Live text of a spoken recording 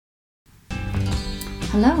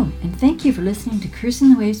Hello, and thank you for listening to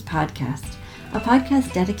Cruising the Waves podcast, a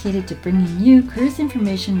podcast dedicated to bringing you cruise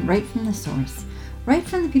information right from the source, right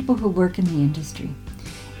from the people who work in the industry.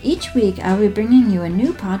 Each week, I will be bringing you a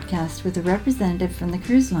new podcast with a representative from the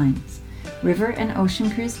cruise lines, river and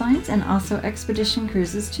ocean cruise lines, and also expedition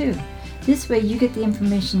cruises too. This way, you get the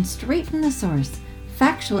information straight from the source,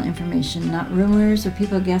 factual information, not rumors or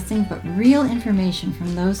people guessing, but real information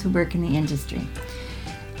from those who work in the industry.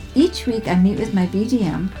 Each week I meet with my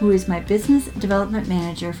BDM, who is my business development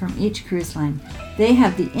manager from each cruise line. They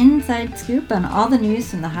have the inside scoop on all the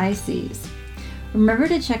news from the high seas. Remember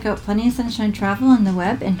to check out Plenty of Sunshine Travel on the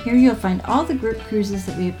web, and here you'll find all the group cruises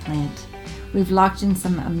that we have planned. We've locked in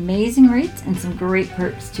some amazing rates and some great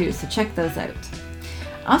perks too, so check those out.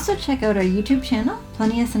 Also check out our YouTube channel,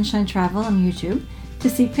 Plenty of Sunshine Travel on YouTube, to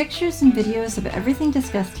see pictures and videos of everything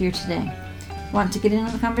discussed here today. Want to get in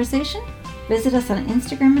on the conversation? Visit us on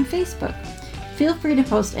Instagram and Facebook. Feel free to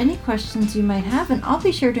post any questions you might have, and I'll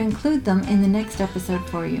be sure to include them in the next episode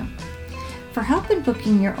for you. For help in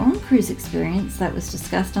booking your own cruise experience that was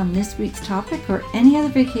discussed on this week's topic or any other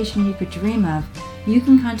vacation you could dream of, you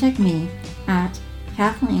can contact me at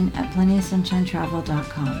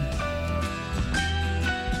Kathleen@plentyofsunshinetravel.com.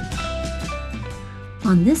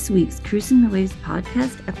 On this week's Cruising the Waves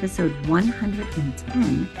podcast, episode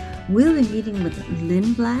 110, we'll be meeting with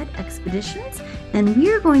Lindblad Expeditions, and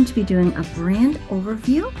we are going to be doing a brand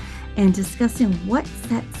overview and discussing what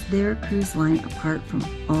sets their cruise line apart from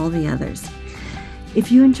all the others.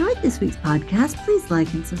 If you enjoyed this week's podcast, please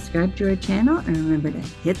like and subscribe to our channel, and remember to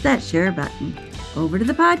hit that share button. Over to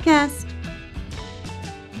the podcast.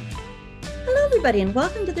 Hello, everybody, and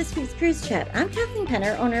welcome to this week's Cruise Chat. I'm Kathleen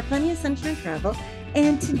Penner, owner of Plenty of Sunshine Travel,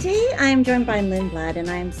 and today I am joined by Lindblad, and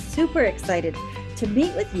I am super excited to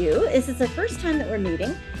meet with you. This is the first time that we're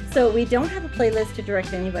meeting, so we don't have a playlist to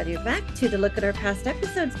direct anybody back to look at our past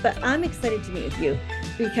episodes, but I'm excited to meet with you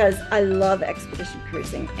because I love expedition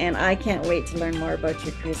cruising, and I can't wait to learn more about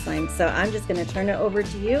your cruise line. So I'm just going to turn it over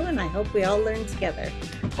to you, and I hope we all learn together.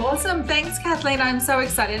 Awesome. Thanks, Kathleen. I'm so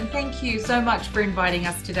excited, and thank you so much for inviting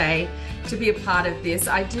us today to be a part of this.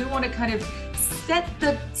 I do want to kind of set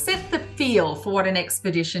the feel for what an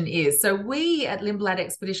expedition is. So we at Lindblad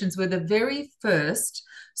Expeditions were the very first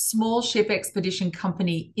small ship expedition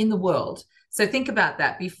company in the world. So think about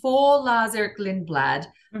that. Before Lars-Erik Lindblad,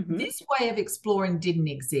 this way of exploring didn't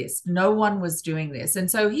exist. No one was doing this.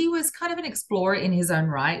 And so he was kind of an explorer in his own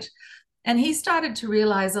right. And he started to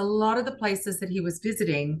realize a lot of the places that he was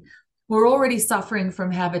visiting were already suffering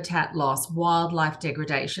from habitat loss, wildlife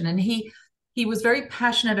degradation. And he was very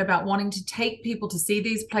passionate about wanting to take people to see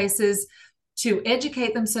these places, to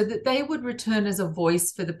educate them so that they would return as a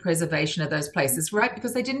voice for the preservation of those places, right?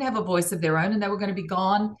 Because they didn't have a voice of their own, and they were going to be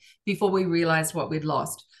gone before we realized what we'd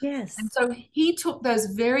lost. Yes. And so he took those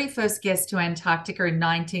very first guests to Antarctica in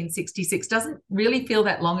 1966. Doesn't really feel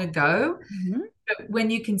that long ago. But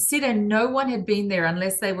when you consider no one had been there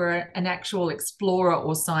unless they were an actual explorer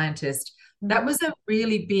or scientist, that was a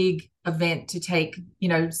really big event to take,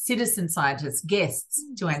 citizen scientists, guests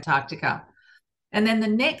to Antarctica. And then the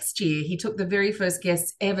next year, he took the very first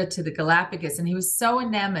guests ever to the Galapagos, and he was so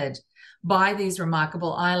enamored by these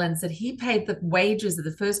remarkable islands that he paid the wages of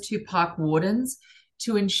the first two park wardens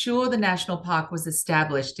to ensure the national park was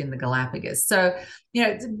established in the Galapagos. So,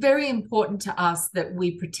 it's very important to us that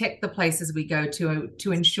we protect the places we go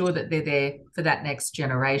to ensure that they're there for that next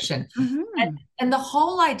generation. And the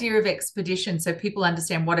whole idea of expedition, so people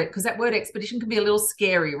understand because that word expedition can be a little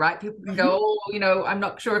scary, right? People can go, I'm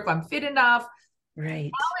not sure if I'm fit enough.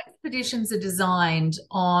 Right. Our expeditions are designed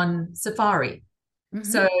on safari.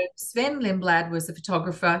 So Sven Lindblad was a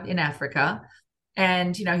photographer in Africa,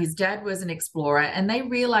 and, his dad was an explorer, and they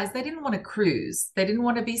realized they didn't want to cruise. They didn't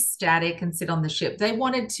want to be static and sit on the ship. They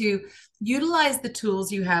wanted to utilize the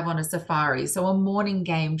tools you have on a safari. So a morning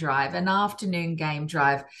game drive, an afternoon game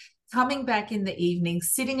drive, coming back in the evening,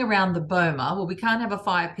 sitting around the boma. Well, we can't have a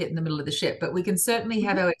fire pit in the middle of the ship, but we can certainly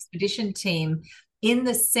have our expedition team in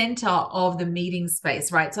the center of the meeting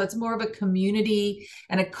space, right? So it's more of a community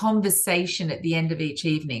and a conversation at the end of each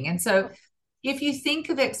evening. And so if you think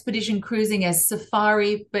of expedition cruising as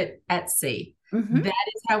safari, but at sea, that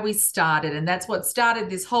is how we started. And that's what started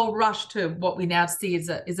this whole rush to what we now see is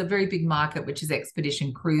a very big market, which is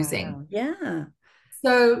expedition cruising. Wow. Yeah.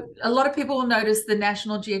 So a lot of people will notice the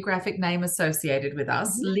National Geographic name associated with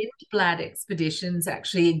us. Lindblad Expeditions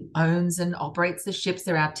actually owns and operates the ships.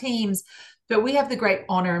 They're our teams. But we have the great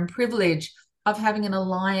honor and privilege of having an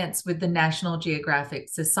alliance with the National Geographic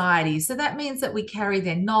Society. So that means that we carry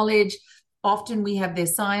their knowledge. Often we have their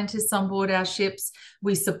scientists on board our ships.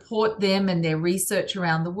 We support them and their research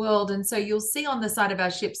around the world. And so you'll see on the side of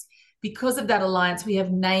our ships, because of that alliance, we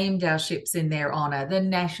have named our ships in their honor, the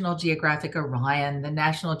National Geographic Orion, the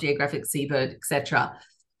National Geographic Seabird, etc.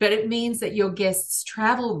 But it means that your guests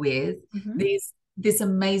travel with this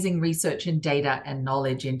amazing research and data and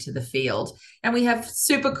knowledge into the field. And we have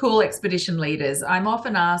super cool expedition leaders. I'm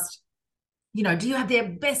often asked, do you have their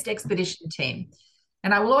best expedition team?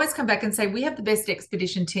 And I will always come back and say, we have the best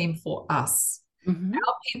expedition team for us.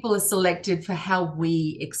 Our people are selected for how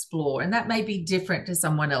we explore, and that may be different to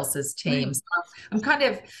someone else's team. So I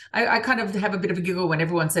kind of have a bit of a giggle when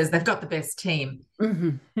everyone says they've got the best team.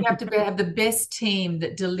 You have to have the best team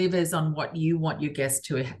that delivers on what you want your guests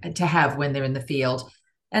to have when they're in the field.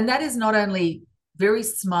 And that is not only very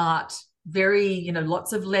smart, very,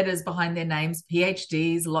 lots of letters behind their names,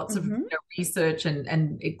 PhDs, lots of research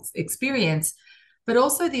and experience, but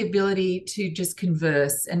also the ability to just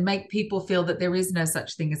converse and make people feel that there is no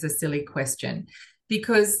such thing as a silly question,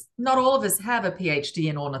 because not all of us have a PhD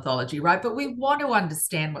in ornithology, right? But we want to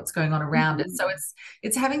understand what's going on around us. So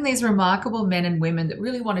it's having these remarkable men and women that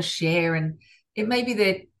really want to share, and it may be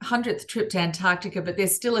their 100th trip to Antarctica, but they're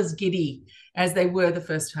still as giddy as they were the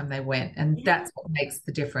first time they went. And that's what makes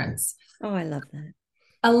the difference. Oh, I love that.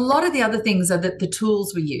 A lot of the other things are that the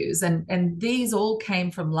tools we use, and these all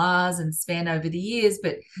came from Lars and Sven over the years,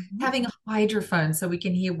 but having a hydrophone so we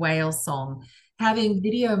can hear whale song, having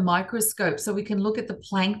video microscopes so we can look at the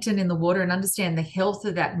plankton in the water and understand the health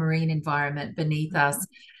of that marine environment beneath us,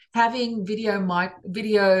 having video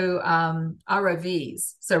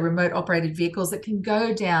ROVs, so remote operated vehicles that can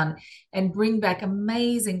go down and bring back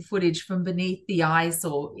amazing footage from beneath the ice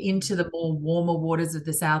or into the more warmer waters of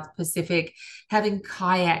the South Pacific, having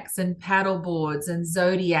kayaks and paddle boards and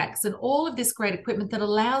zodiacs and all of this great equipment that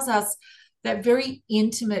allows us that very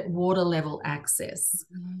intimate water level access.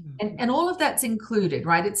 And all of that's included,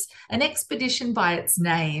 right? It's an expedition by its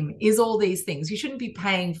name is all these things. You shouldn't be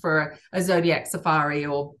paying for a Zodiac safari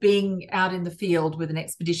or being out in the field with an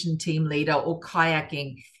expedition team leader or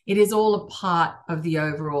kayaking. It is all a part of the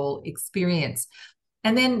overall experience.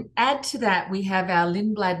 And then add to that, we have our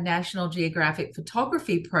Lindblad National Geographic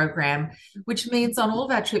Photography Program, which means on all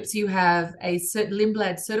of our trips, you have a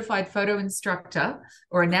Lindblad certified photo instructor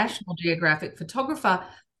or a National Geographic photographer.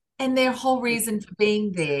 And their whole reason for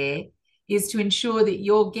being there is to ensure that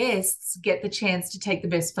your guests get the chance to take the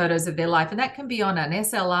best photos of their life. And that can be on an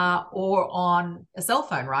SLR or on a cell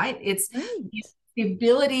phone, right? It's the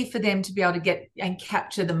ability for them to be able to get and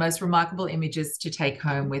capture the most remarkable images to take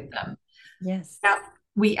home with them. Yes. Now,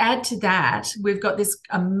 we add to that, we've got this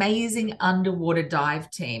amazing underwater dive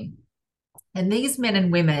team. And these men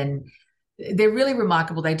and women, they're really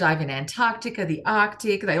remarkable. They dive in Antarctica, the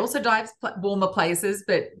Arctic. They also dive warmer places,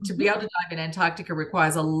 but to be able to dive in Antarctica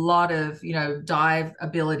requires a lot of, dive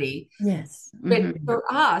ability. Yes. But for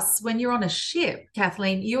us, when you're on a ship,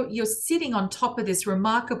 Kathleen, you're sitting on top of this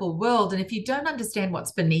remarkable world. And if you don't understand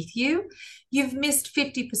what's beneath you, you've missed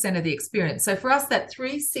 50% of the experience. So for us, that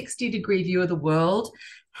 360-degree view of the world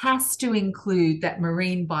has to include that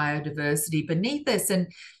marine biodiversity beneath us, and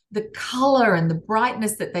the color and the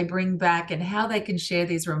brightness that they bring back, and how they can share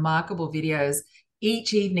these remarkable videos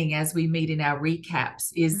each evening as we meet in our recaps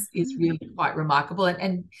is really quite remarkable,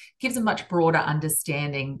 and gives a much broader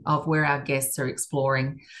understanding of where our guests are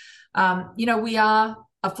exploring. We are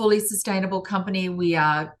a fully sustainable company. We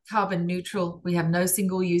are carbon neutral. We have no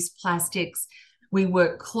single-use plastics. We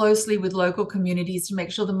work closely with local communities to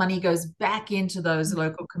make sure the money goes back into those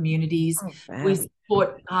local communities. We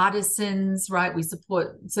support artisans, right? We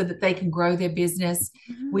support so that they can grow their business.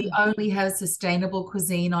 We only have sustainable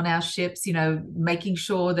cuisine on our ships, making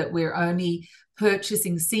sure that we're only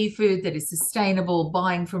purchasing seafood that is sustainable,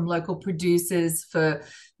 buying from local producers for,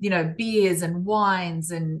 beers and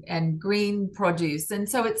wines and green produce. And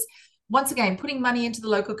so it's, once again, putting money into the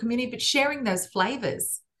local community, but sharing those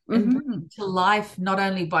flavors and bringing to life, not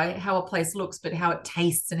only by how a place looks, but how it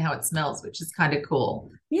tastes and how it smells, which is kind of cool.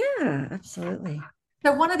 Yeah, absolutely.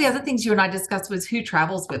 So one of the other things you and I discussed was who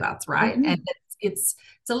travels with us, right? And it's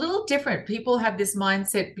a little different. People have this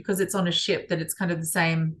mindset because it's on a ship that it's kind of the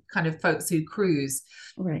same kind of folks who cruise.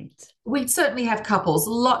 Right. We certainly have couples,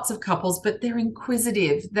 lots of couples, but they're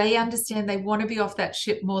inquisitive. They understand they want to be off that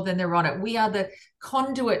ship more than they're on it. We are the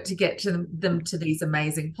conduit to get to them to these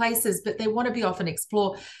amazing places, but they want to be off and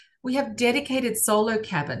explore. We have dedicated solo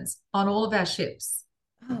cabins on all of our ships.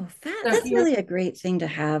 Oh, that's really a great thing to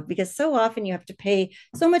have, because so often you have to pay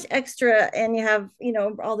so much extra and you have,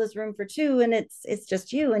 all this room for two, and it's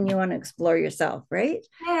just you and you want to explore yourself, right?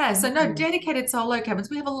 Yeah. So no, dedicated solo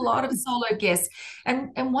cabins. We have a lot of solo guests.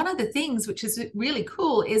 And one of the things which is really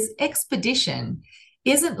cool is expedition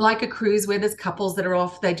isn't like a cruise where there's couples that are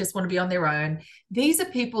off, they just want to be on their own. These are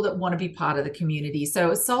people that want to be part of the community.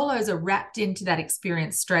 So solos are wrapped into that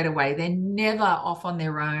experience straight away. They're never off on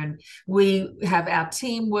their own. We have our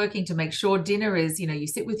team working to make sure dinner is, you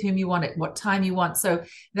sit with whom you want at what time you want. So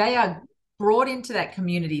they are brought into that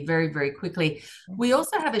community very, very quickly. We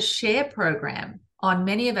also have a share program on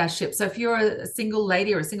many of our ships. So if you're a single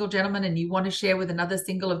lady or a single gentleman and you want to share with another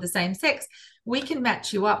single of the same sex, we can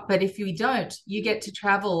match you up. But if you don't, you get to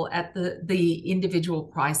travel at the individual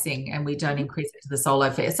pricing, and we don't increase it to the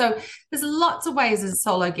solo fare. So there's lots of ways as a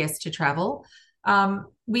solo guest to travel.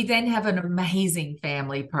 We then have an amazing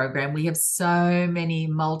family program. We have so many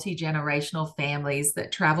multi-generational families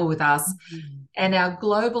that travel with us. And our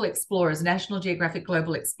Global Explorers, National Geographic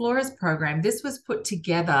Global Explorers program, this was put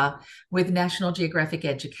together with National Geographic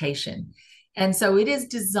Education. And so it is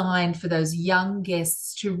designed for those young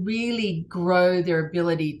guests to really grow their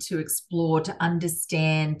ability to explore, to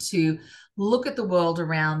understand, to look at the world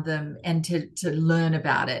around them, and to learn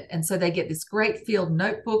about it. And so they get this great field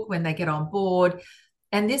notebook when they get on board.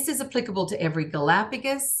 And this is applicable to every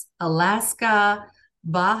Galapagos, Alaska,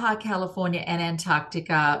 Baja California, and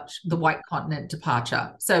Antarctica, the White Continent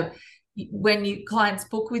departure. So when clients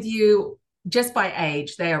book with you, just by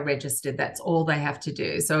age, they are registered. That's all they have to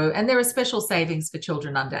do. So, and there are special savings for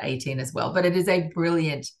children under 18 as well, but it is a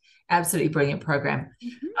brilliant, absolutely brilliant program.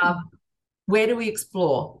 Where do we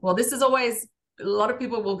explore? Well, this is always, a lot of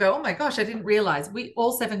people will go, oh my gosh, I didn't realize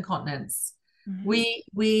all 7 continents.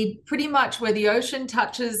 We pretty much, where the ocean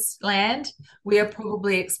touches land, we are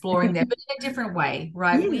probably exploring there, but in a different way,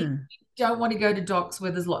 right? We don't want to go to docks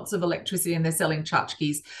where there's lots of electricity and they're selling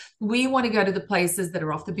tchotchkes. We want to go to the places that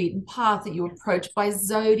are off the beaten path, that you approach by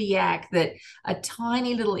Zodiac, that a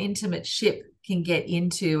tiny little intimate ship can get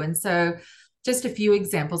into. And so just a few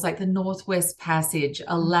examples, like the Northwest Passage,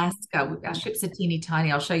 Alaska, our ships are teeny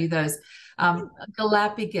tiny. I'll show you those.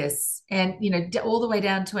 Galapagos, and all the way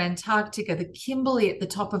down to Antarctica, the Kimberley at the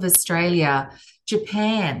top of Australia,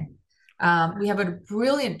 Japan. We have a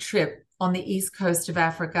brilliant trip on the east coast of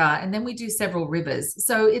Africa, and then we do several rivers.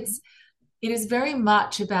 So it is very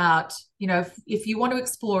much about, if you want to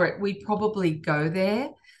explore it, we probably go there,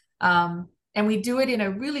 and we do it in a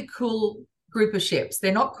really cool group of ships.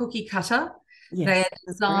 They're not cookie cutter. Yes,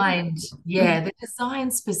 they're designed, they're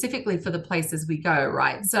designed specifically for the places we go,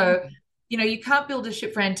 right? So you can't build a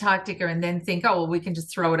ship for Antarctica and then think, oh, well, we can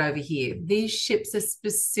just throw it over here. These ships are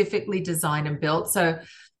specifically designed and built. So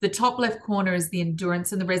the top left corner is the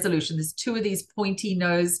Endurance and the Resolution. There's 2 of these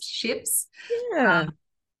pointy-nosed ships. They're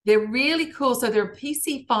really cool. So they're a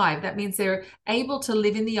PC5. That means they're able to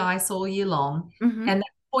live in the ice all year long. And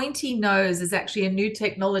that pointy nose is actually a new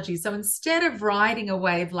technology. So instead of riding a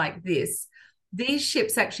wave like this, these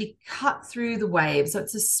ships actually cut through the waves. So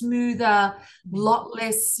it's a smoother, lot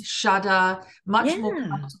less shudder, much more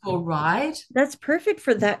comfortable ride. That's perfect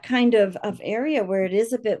for that kind of area where it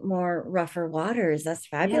is a bit more rougher waters. That's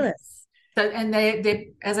fabulous. So, and they're,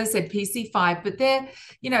 as I said, PC5, but they're,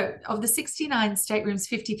 of the 69 staterooms,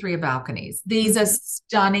 53 are balconies. These are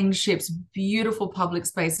stunning ships, beautiful public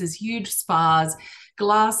spaces, huge spas,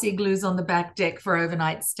 glass igloos on the back deck for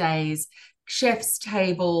overnight stays, chef's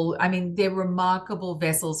table. I mean, they're remarkable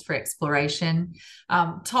vessels for exploration.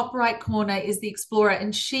 Top right corner is the Explorer,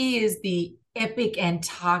 and she is the epic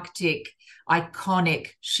Antarctic iconic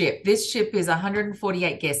ship. This ship is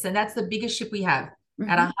 148 guests, and that's the biggest ship we have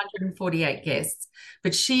at 148 guests.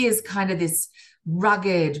 But she is kind of this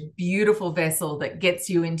rugged, beautiful vessel that gets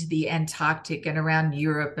you into the Antarctic and around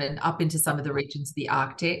Europe and up into some of the regions of the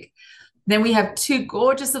Arctic. Then we have 2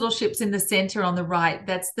 gorgeous little ships in the center on the right.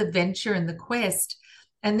 That's the Venture and the Quest.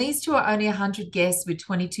 And these 2 are only 100 guests with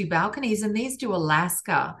 22 balconies. And these do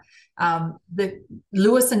Alaska, the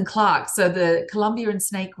Lewis and Clark, so the Columbia and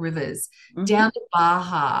Snake Rivers, down to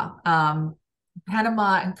Baja,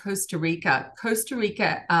 Panama and Costa Rica,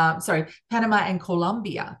 Panama and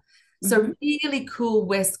Colombia. So really cool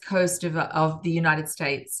west coast of the United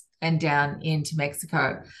States and down into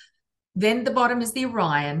Mexico. Then the bottom is the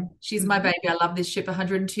Orion. She's my baby. I love this ship,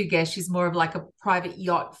 102 guests. She's more of like a private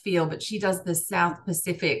yacht feel, but she does the South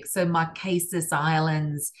Pacific. So Marquesas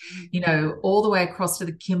Islands, all the way across to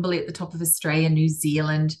the Kimberley at the top of Australia, New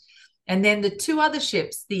Zealand. And then the 2 other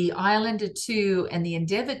ships, the Islander 2 and the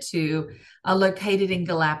Endeavour 2, are located in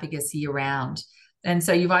Galapagos year round. And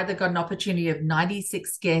so you've either got an opportunity of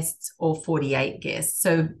 96 guests or 48 guests.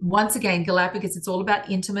 So once again, Galapagos, it's all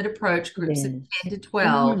about intimate approach, groups of 10 to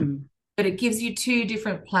 12. But it gives you 2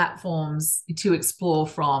 different platforms to explore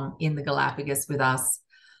from in the Galapagos with us.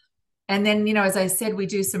 And then, as I said, we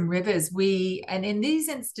do some rivers. And in these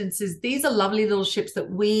instances, these are lovely little ships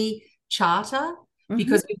that we charter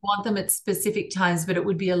because we want them at specific times, but it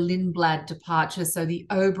would be a Lindblad departure. So the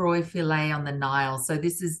Oberoi fillet on the Nile. So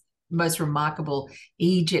this is most remarkable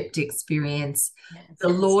Egypt experience. Yes. The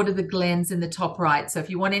Lord of the Glens in the top right. So if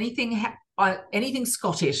you want anything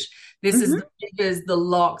Scottish, this is the rivers, the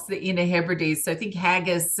lochs, the Inner Hebrides. So think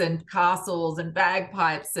haggis and castles and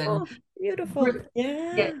bagpipes and beautiful.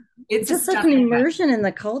 Yeah. It's just like an immersion in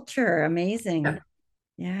the culture. Amazing.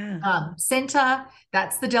 Yeah. Center,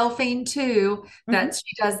 that's the Delphine too. That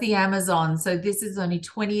she does the Amazon. So this is only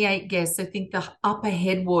 28 guests. So think the upper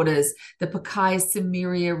headwaters, the Pakai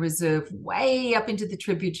Samiria Reserve, way up into the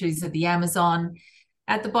tributaries of the Amazon.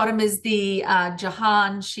 At the bottom is the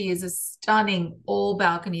Jahan. She is a stunning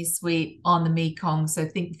all-balcony suite on the Mekong. So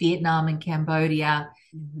think Vietnam and Cambodia.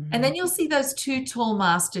 And then you'll see those two tall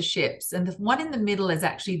master ships. And the one in the middle is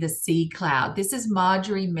actually the Sea Cloud. This is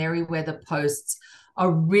Marjorie Merriweather Post's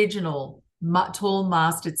original tall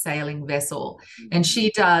masted sailing vessel. And she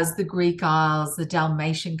does the Greek Isles, the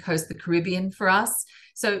Dalmatian coast, the Caribbean for us.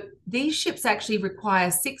 So these ships actually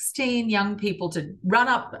require 16 young people to run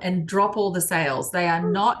up and drop all the sails. They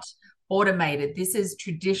are not automated. This is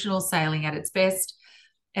traditional sailing at its best.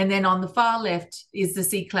 And then on the far left is the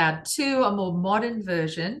Sea Cloud 2, a more modern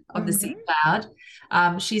version of the Sea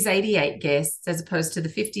Cloud. She's 88 guests as opposed to the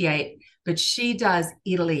 58, but she does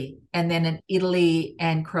Italy and then an Italy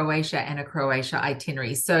and Croatia and a Croatia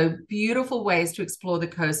itinerary. So beautiful ways to explore the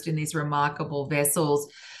coast in these remarkable vessels.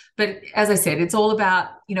 But as I said, it's all about,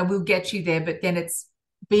 we'll get you there, but then it's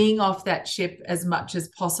being off that ship as much as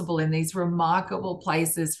possible in these remarkable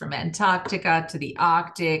places from Antarctica to the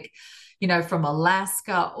Arctic, from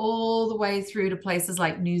Alaska all the way through to places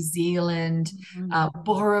like New Zealand,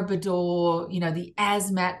 Borobudur, the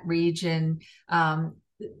Asmat region,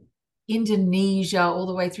 Indonesia, all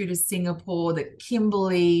the way through to Singapore, the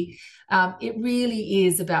Kimberley. It really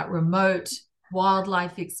is about remote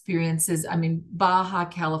wildlife experiences. I mean, Baja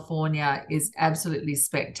California is absolutely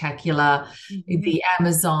spectacular. The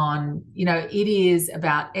Amazon, it is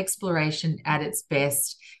about exploration at its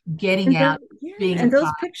best, getting out. And those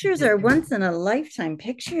pictures are once in a lifetime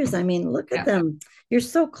pictures. I mean, look at them. You're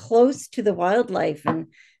so close to the wildlife, and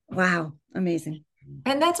wow, amazing.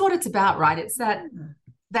 And that's what it's about, right? It's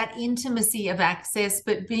that intimacy of access,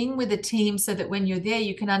 but being with a team so that when you're there,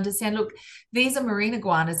 you can understand, look, these are marine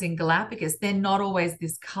iguanas in Galapagos. They're not always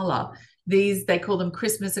this color. They call them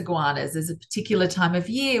Christmas iguanas. There's a particular time of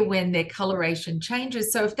year when their coloration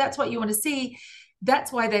changes. So if that's what you want to see,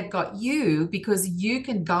 that's why they've got you, because you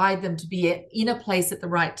can guide them to be in a place at the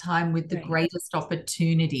right time with the greatest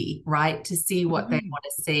opportunity, right, to see what they want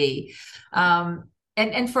to see.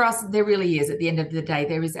 And for us, there really is, at the end of the day,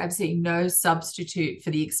 there is absolutely no substitute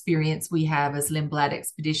for the experience we have as Lindblad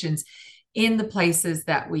Expeditions in the places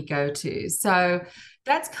that we go to. So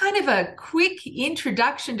that's kind of a quick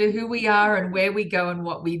introduction to who we are and where we go and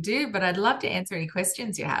what we do. But I'd love to answer any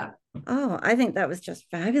questions you have. Oh, I think that was just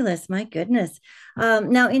fabulous. My goodness.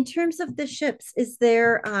 Now, in terms of the ships, is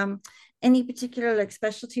there any particular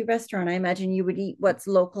specialty restaurant? I imagine you would eat what's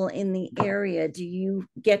local in the area. Do you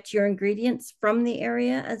get your ingredients from the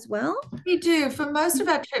area as well? We do. For most of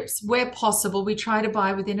our trips, where possible, we try to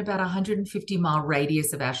buy within about 150-mile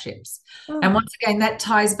radius of our ships. And once again, that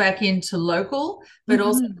ties back into local, but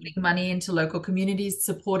also putting money into local communities,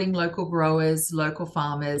 supporting local growers, local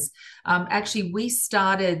farmers. Actually, we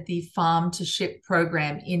started the farm to ship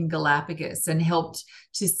program in Galapagos and helped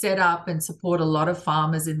to set up and support a lot of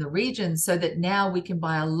farmers in the region so that now we can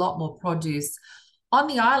buy a lot more produce on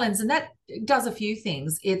the islands. And that does a few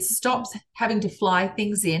things. It stops having to fly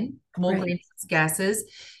things in, more greenhouse gases,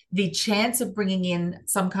 the chance of bringing in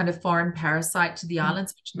some kind of foreign parasite to the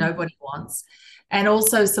islands, which nobody wants, and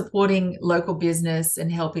also supporting local business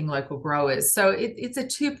and helping local growers. So it's a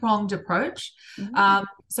two-pronged approach.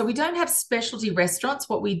 So we don't have specialty restaurants.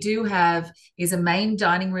 What we do have is a main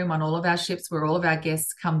dining room on all of our ships where all of our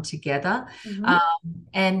guests come together.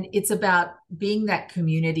 And it's about being that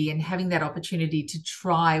community and having that opportunity to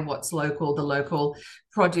try what's local, the local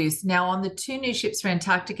produce. Now, on the two new ships for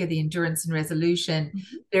Antarctica, the Endurance and Resolution,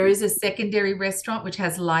 there is a secondary restaurant which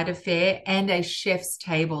has lighter fare and a chef's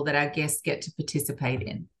table that our guests get to participate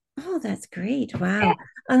in. Oh, that's great. Wow.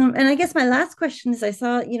 And I guess my last question is, I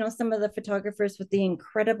saw, some of the photographers with the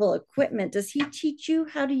incredible equipment. Does he teach you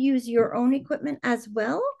how to use your own equipment as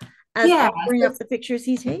well as offering up the pictures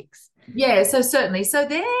he takes? Yeah, so certainly. So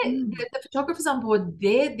the photographers on board,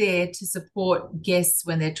 they're there to support guests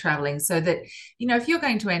when they're traveling so that, if you're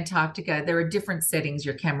going to Antarctica, there are different settings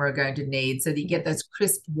your camera are going to need so that you get those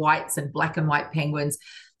crisp whites and black and white penguins.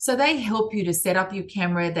 So they help you to set up your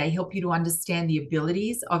camera. They help you to understand the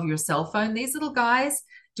abilities of your cell phone. These little guys,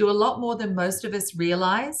 do a lot more than most of us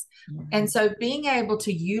realize. And so being able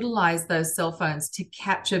to utilize those cell phones to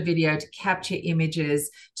capture video, to capture images,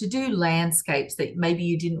 to do landscapes that maybe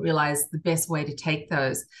you didn't realize the best way to take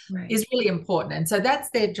those is really important. And so that's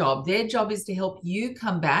their job. Their job is to help you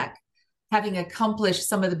come back having accomplished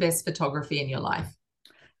some of the best photography in your life.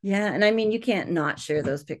 Yeah. And I mean, you can't not share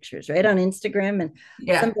those pictures, right? On Instagram, and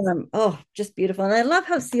some of them, oh, just beautiful. And I love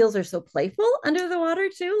how seals are so playful under the water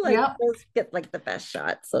too. Like those get like the best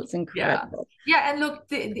shots. So it's incredible. Yeah. And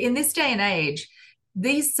look, in this day and age,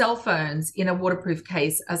 these cell phones in a waterproof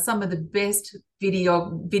case are some of the best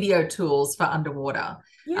video tools for underwater.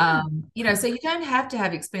 You know, so you don't have to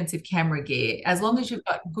have expensive camera gear. As long as you've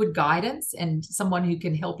got good guidance and someone who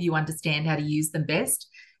can help you understand how to use them best,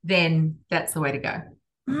 then that's the way to go.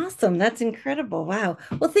 Awesome. That's incredible. Wow.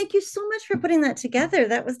 Well, thank you so much for putting that together.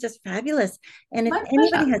 That was just fabulous. And if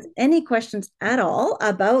anybody has any questions at all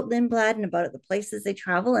about Lindblad and about the places they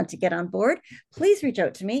travel and to get on board, please reach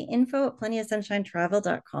out to me,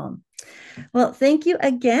 info@plentyofsunshinetravel.com. Well, thank you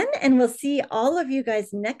again. And we'll see all of you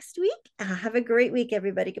guys next week. Have a great week,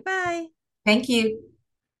 everybody. Goodbye. Thank you.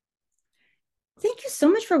 Thank you so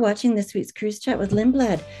much for watching this week's Cruise Chat with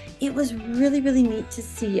Lindblad. It was really, really neat to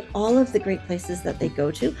see all of the great places that they go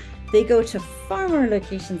to. They go to far more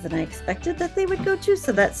locations than I expected that they would go to.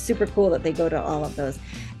 So that's super cool that they go to all of those.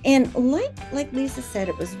 And like Lisa said,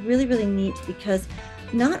 it was really, really neat because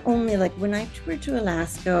not only like when I toured to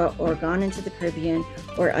Alaska or gone into the Caribbean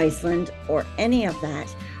or Iceland or any of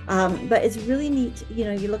that, but it's really neat. You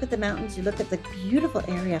know, you look at the mountains, you look at the beautiful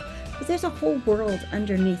area, but there's a whole world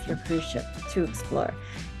underneath your cruise ship to explore.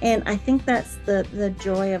 And I think that's the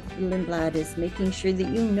joy of Lindblad, is making sure that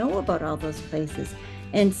you know about all those places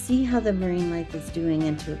and see how the marine life is doing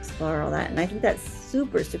and to explore all that. And I think that's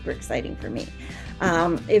super, super exciting for me.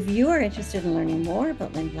 If you are interested in learning more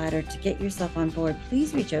about Lindblad or to get yourself on board,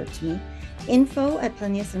 please reach out to me,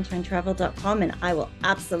 info@plentyofsunshinetravel.com, and I will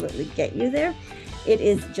absolutely get you there. It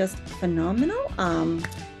is just phenomenal.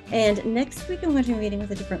 And next week, I'm going to be meeting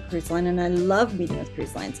with a different cruise line, and I love meeting with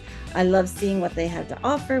cruise lines. I love seeing what they have to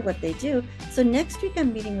offer, what they do. So next week,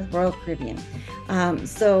 I'm meeting with Royal Caribbean.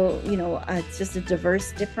 So, you know, it's just a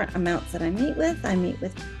diverse, different amounts that I meet with. I meet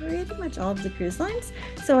with pretty much all of the cruise lines.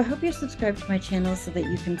 So I hope you're subscribed to my channel so that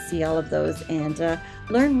you can see all of those and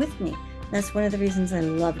learn with me. That's one of the reasons I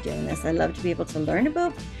love doing this. I love to be able to learn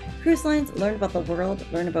about cruise lines, learn about the world,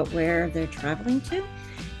 learn about where they're traveling to.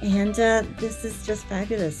 And this is just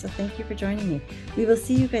fabulous. So thank you for joining me. We will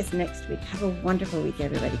see you guys next week. Have a wonderful week,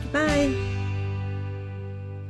 everybody. Goodbye.